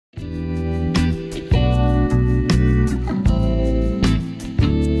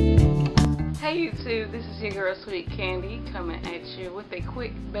YouTube, this is your girl Sweet Candy coming at you with a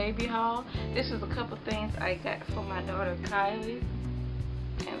quick baby haul. This is a couple things I got for my daughter Kylie.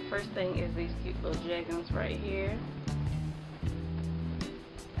 And the first thing is these cute little jeggings right here.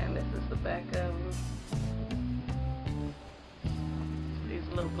 And this is the back of them. These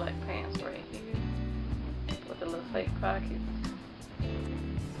little black pants right here with the little fake pockets.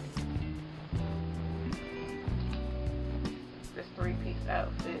 This three-piece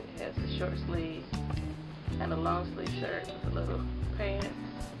outfit has the short sleeves and a long sleeve shirt with a little pants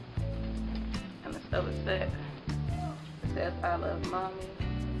and the other set. It says I love mommy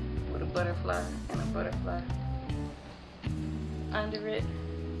with a butterfly and a butterfly. Under it,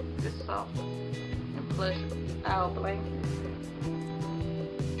 this soft and plush owl blanket.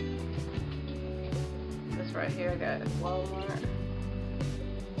 This right here I got at Walmart.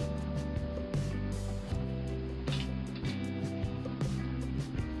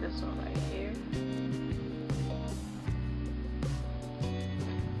 This one right here.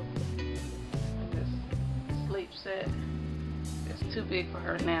 And this sleep set. It's too big for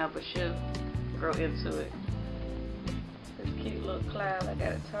her now, but she'll grow into it. This cute little cloud I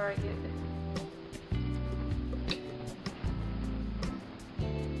got at Target.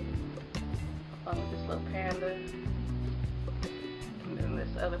 Along with this little panda. And then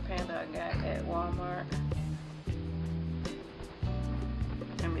this other panda I got at Walmart.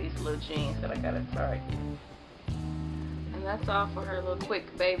 And these little jeans that I got at Target. And that's all for her little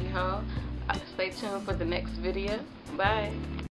quick baby haul. Stay tuned for the next video. Bye.